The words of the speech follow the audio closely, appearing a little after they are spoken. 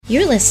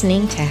You're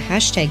listening to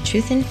Hashtag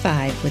Truth in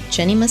 5 with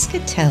Jenny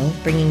Muscatell,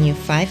 bringing you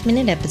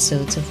 5-minute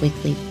episodes of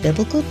weekly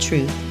biblical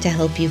truth to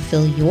help you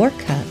fill your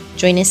cup.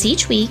 Join us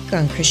each week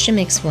on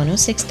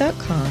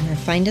ChristianMix106.com or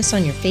find us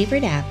on your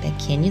favorite app at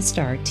Canyon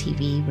Star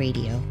TV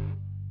Radio.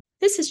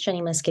 This is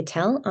Jenny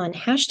Muscatell on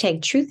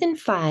Hashtag Truth in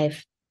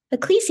 5.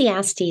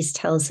 Ecclesiastes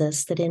tells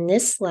us that in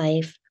this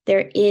life,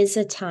 there is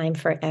a time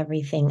for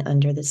everything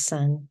under the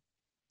sun.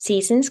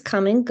 Seasons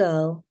come and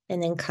go,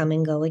 and then come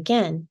and go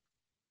again.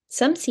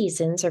 Some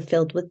seasons are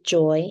filled with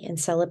joy and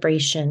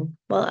celebration,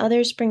 while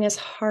others bring us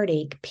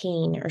heartache,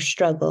 pain, or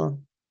struggle.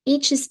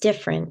 Each is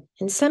different,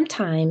 and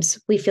sometimes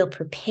we feel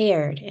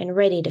prepared and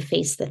ready to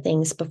face the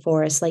things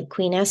before us, like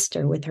Queen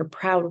Esther with her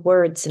proud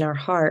words in our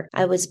heart,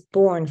 "I was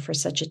born for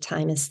such a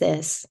time as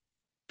this."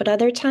 But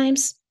other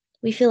times,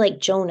 we feel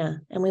like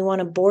Jonah, and we want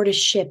to board a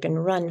ship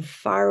and run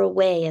far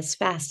away as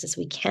fast as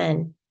we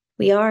can.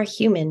 We are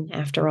human,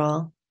 after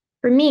all.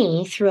 For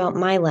me, throughout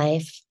my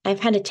life, I've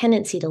had a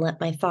tendency to let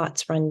my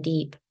thoughts run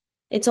deep.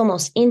 It's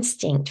almost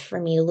instinct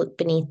for me to look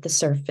beneath the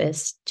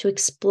surface, to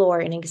explore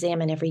and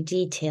examine every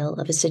detail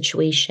of a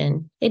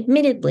situation.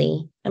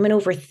 Admittedly, I'm an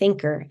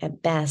overthinker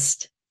at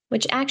best,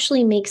 which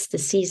actually makes the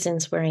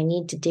seasons where I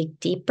need to dig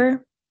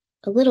deeper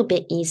a little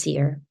bit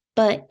easier.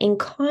 But in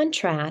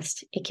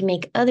contrast, it can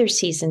make other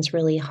seasons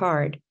really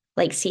hard,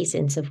 like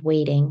seasons of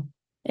waiting.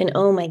 And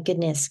oh my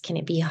goodness, can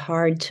it be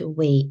hard to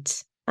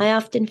wait? I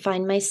often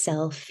find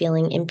myself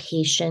feeling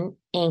impatient,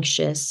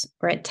 anxious,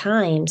 or at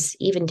times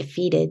even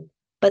defeated.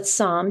 But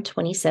Psalm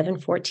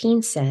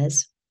 27:14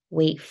 says,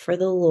 "Wait for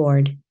the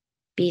Lord.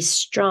 Be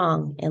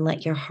strong and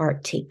let your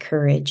heart take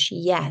courage."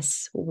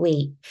 Yes,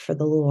 wait for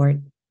the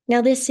Lord.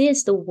 Now, this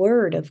is the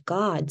word of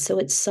God, so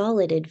it's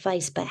solid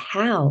advice. But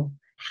how?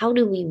 How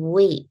do we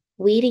wait?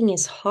 Waiting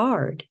is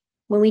hard.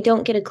 When we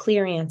don't get a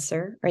clear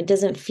answer, or it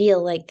doesn't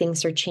feel like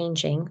things are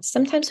changing,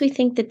 sometimes we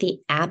think that the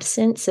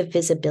absence of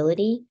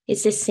visibility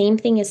is the same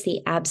thing as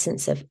the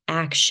absence of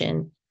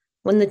action,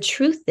 when the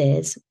truth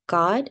is,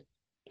 God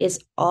is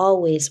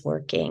always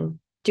working.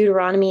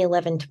 Deuteronomy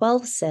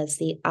 11:12 says,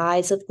 "The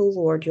eyes of the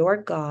Lord your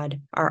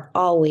God are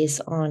always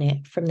on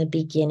it, from the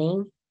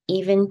beginning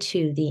even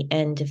to the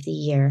end of the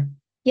year."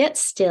 Yet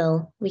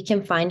still, we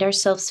can find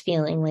ourselves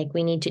feeling like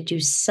we need to do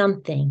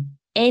something,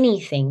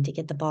 anything to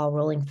get the ball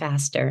rolling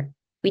faster.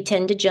 We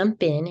tend to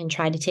jump in and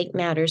try to take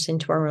matters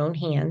into our own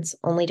hands,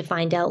 only to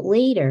find out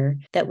later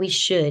that we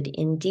should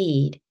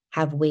indeed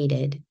have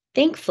waited.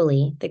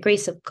 Thankfully, the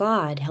grace of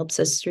God helps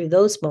us through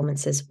those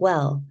moments as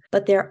well,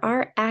 but there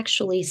are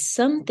actually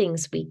some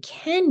things we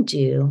can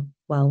do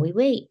while we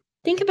wait.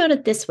 Think about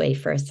it this way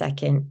for a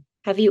second.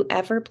 Have you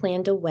ever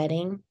planned a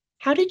wedding?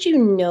 How did you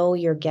know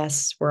your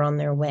guests were on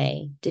their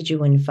way? Did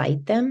you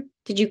invite them?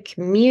 Did you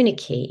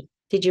communicate?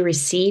 Did you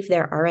receive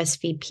their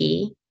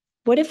RSVP?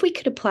 What if we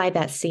could apply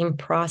that same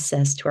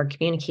process to our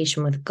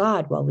communication with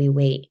God while we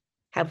wait?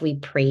 Have we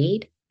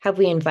prayed? Have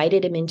we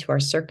invited him into our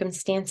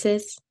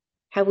circumstances?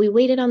 Have we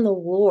waited on the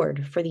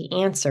Lord for the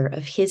answer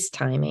of his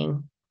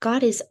timing?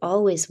 God is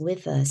always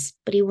with us,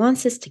 but he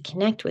wants us to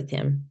connect with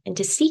him and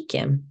to seek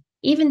him.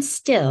 Even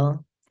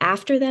still,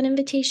 after that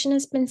invitation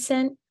has been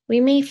sent, we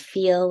may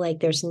feel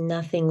like there's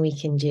nothing we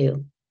can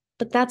do.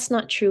 But that's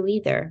not true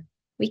either.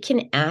 We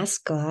can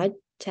ask God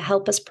to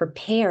help us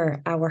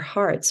prepare our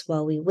hearts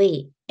while we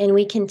wait. And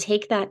we can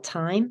take that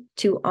time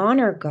to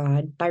honor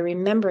God by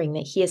remembering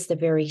that he is the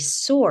very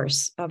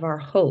source of our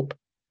hope.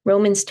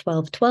 Romans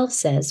 12:12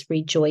 says,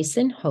 "Rejoice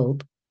in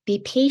hope, be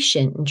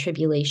patient in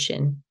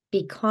tribulation,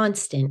 be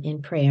constant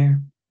in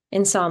prayer."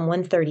 And Psalm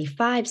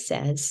 135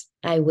 says,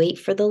 "I wait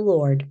for the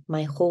Lord,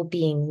 my whole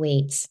being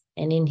waits,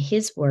 and in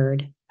his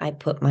word I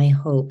put my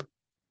hope."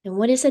 And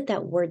what is it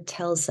that word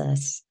tells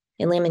us?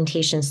 In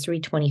Lamentations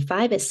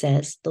 3:25, it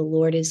says, "The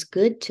Lord is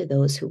good to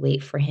those who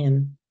wait for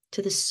him,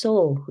 to the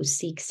soul who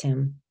seeks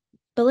him."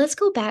 But let's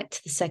go back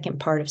to the second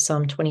part of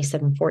Psalm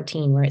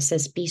 27:14, where it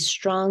says, "Be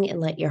strong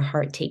and let your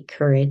heart take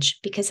courage,"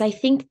 because I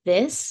think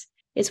this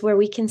is where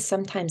we can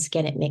sometimes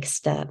get it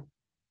mixed up.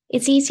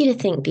 It's easy to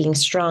think being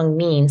strong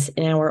means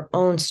in our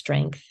own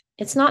strength.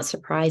 It's not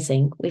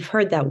surprising. We've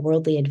heard that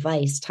worldly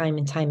advice time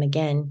and time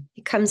again.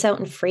 It comes out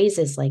in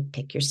phrases like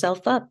pick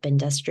yourself up and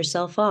dust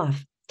yourself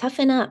off,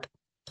 toughen up,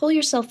 pull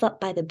yourself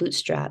up by the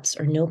bootstraps,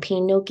 or no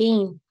pain, no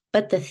gain.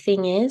 But the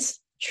thing is,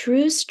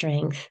 true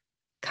strength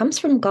comes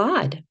from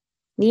God.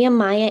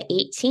 Nehemiah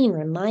 18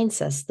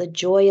 reminds us the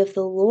joy of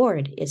the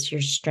Lord is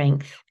your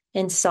strength.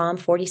 And Psalm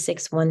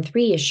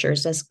 46:1-3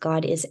 assures us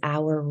God is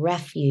our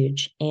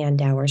refuge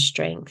and our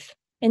strength.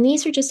 And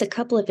these are just a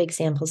couple of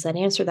examples that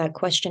answer that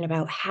question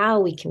about how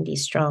we can be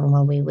strong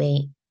while we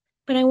wait.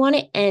 But I want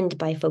to end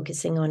by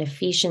focusing on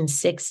Ephesians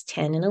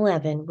 6:10 and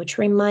 11, which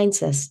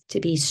reminds us to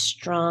be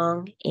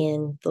strong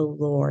in the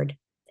Lord.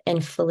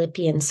 And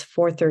Philippians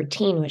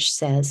 4:13, which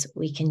says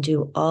we can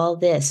do all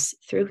this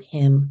through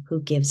him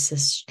who gives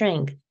us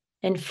strength.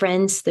 And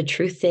friends, the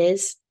truth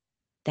is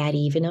that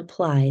even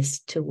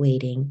applies to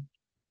waiting.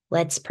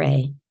 Let's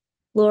pray.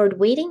 Lord,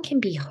 waiting can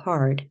be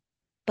hard,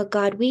 But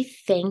God, we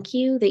thank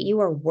you that you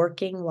are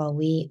working while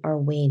we are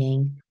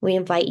waiting. We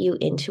invite you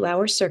into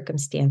our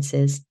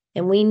circumstances,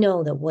 and we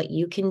know that what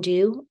you can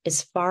do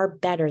is far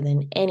better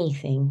than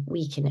anything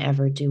we can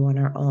ever do on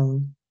our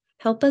own.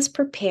 Help us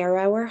prepare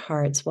our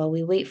hearts while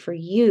we wait for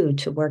you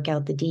to work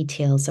out the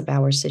details of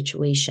our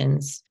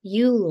situations.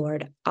 You,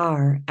 Lord,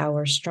 are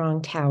our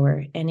strong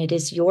tower, and it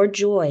is your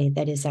joy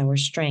that is our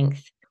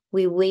strength.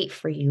 We wait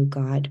for you,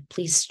 God.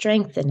 Please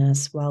strengthen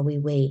us while we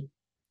wait.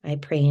 I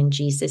pray in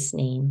Jesus'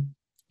 name.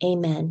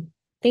 Amen.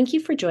 Thank you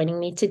for joining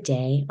me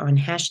today on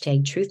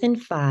 #Truth in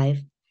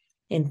 5,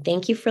 and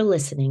thank you for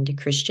listening to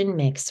Christian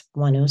Mix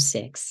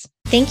 106.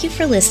 Thank you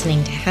for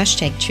listening to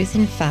 #Truth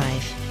in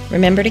 5.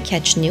 Remember to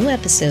catch new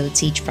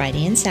episodes each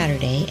Friday and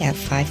Saturday at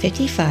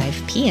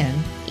 5:55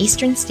 p.m.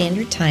 Eastern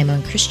Standard Time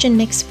on Christian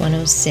Mix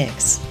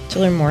 106. To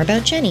learn more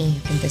about Jenny,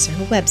 you can visit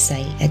her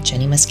website at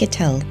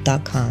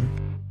jennymuscatell.com.